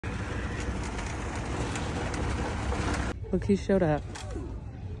Look who showed up.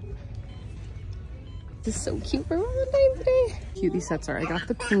 This is so cute for Valentine's Day. Cute these sets are. I got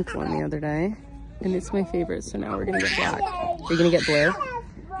the pink one the other day and it's my favorite. So now we're gonna get black. Are you gonna get blue?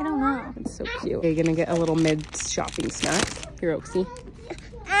 I don't know. It's so cute. You're gonna get a little mid shopping snack. Here, Oaksy.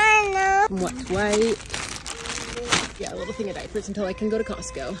 I know. What's white? Yeah, a little thing of diapers until I can go to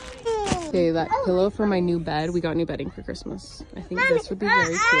Costco. Okay, that pillow for my new bed. We got new bedding for Christmas. I think this would be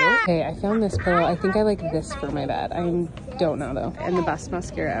very cute. Okay, I found this pillow. I think I like this for my bed. I don't know though. And the best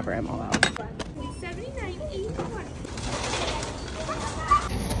mascara ever. I'm all out.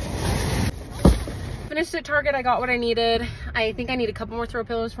 Finished at Target. I got what I needed. I think I need a couple more throw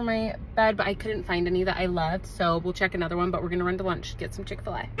pillows for my bed, but I couldn't find any that I loved. So we'll check another one, but we're gonna run to lunch, get some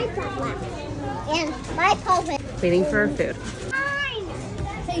Chick-fil-A. And my pulpit. Waiting for our food. Mine.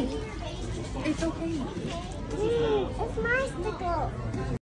 It's okay. It's my sticker.